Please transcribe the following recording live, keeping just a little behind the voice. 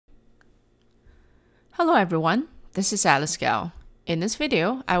Hello everyone, this is Alice Gao. In this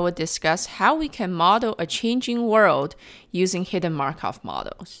video, I will discuss how we can model a changing world using hidden Markov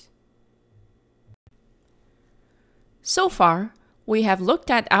models. So far, we have looked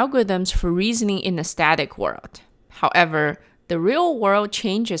at algorithms for reasoning in a static world. However, the real world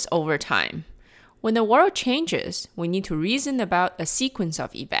changes over time. When the world changes, we need to reason about a sequence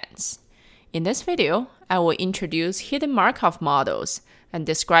of events. In this video, I will introduce hidden Markov models and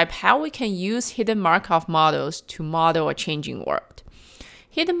describe how we can use hidden Markov models to model a changing world.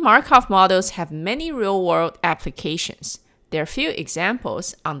 Hidden Markov models have many real-world applications. There are a few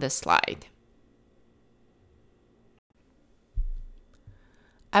examples on this slide.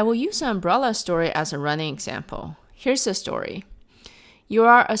 I will use an umbrella story as a running example. Here's the story. You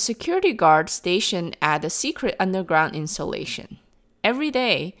are a security guard stationed at a secret underground installation. Every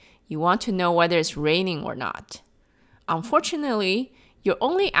day, you want to know whether it's raining or not. Unfortunately, your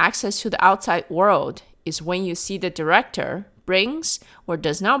only access to the outside world is when you see the director brings or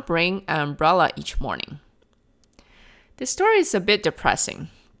does not bring an umbrella each morning. The story is a bit depressing,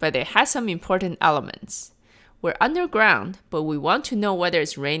 but it has some important elements. We're underground, but we want to know whether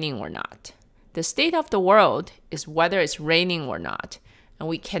it's raining or not. The state of the world is whether it's raining or not, and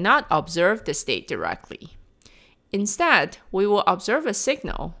we cannot observe the state directly. Instead, we will observe a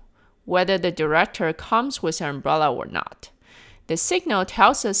signal, whether the director comes with an umbrella or not. The signal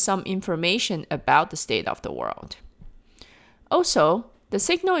tells us some information about the state of the world. Also, the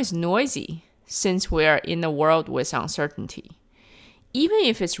signal is noisy since we are in a world with uncertainty. Even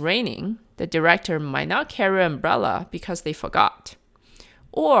if it's raining, the director might not carry an umbrella because they forgot.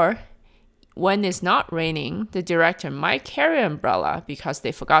 Or, when it's not raining, the director might carry an umbrella because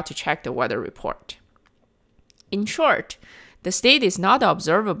they forgot to check the weather report. In short, the state is not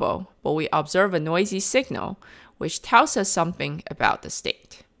observable, but we observe a noisy signal, which tells us something about the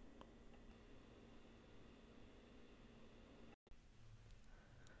state.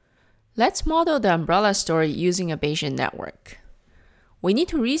 Let's model the umbrella story using a Bayesian network. We need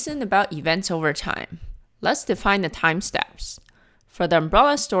to reason about events over time. Let's define the time steps. For the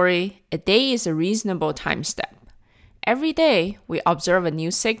umbrella story, a day is a reasonable time step. Every day, we observe a new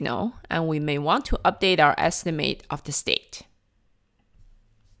signal, and we may want to update our estimate of the state.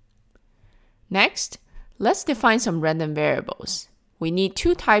 Next, let's define some random variables. We need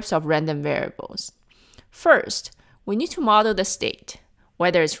two types of random variables. First, we need to model the state,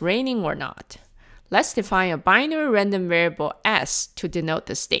 whether it's raining or not. Let's define a binary random variable S to denote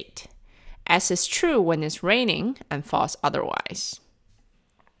the state. S is true when it's raining and false otherwise.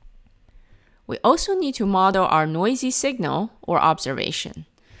 We also need to model our noisy signal or observation.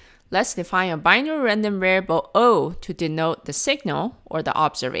 Let's define a binary random variable O to denote the signal or the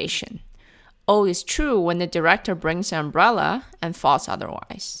observation. O is true when the director brings an umbrella and false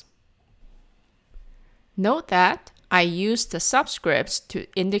otherwise. Note that I used the subscripts to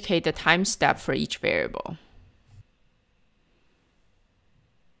indicate the time step for each variable.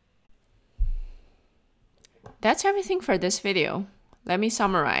 That's everything for this video. Let me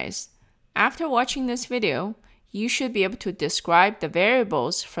summarize. After watching this video, you should be able to describe the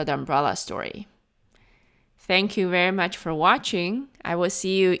variables for the umbrella story. Thank you very much for watching. I will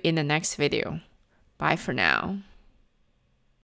see you in the next video. Bye for now.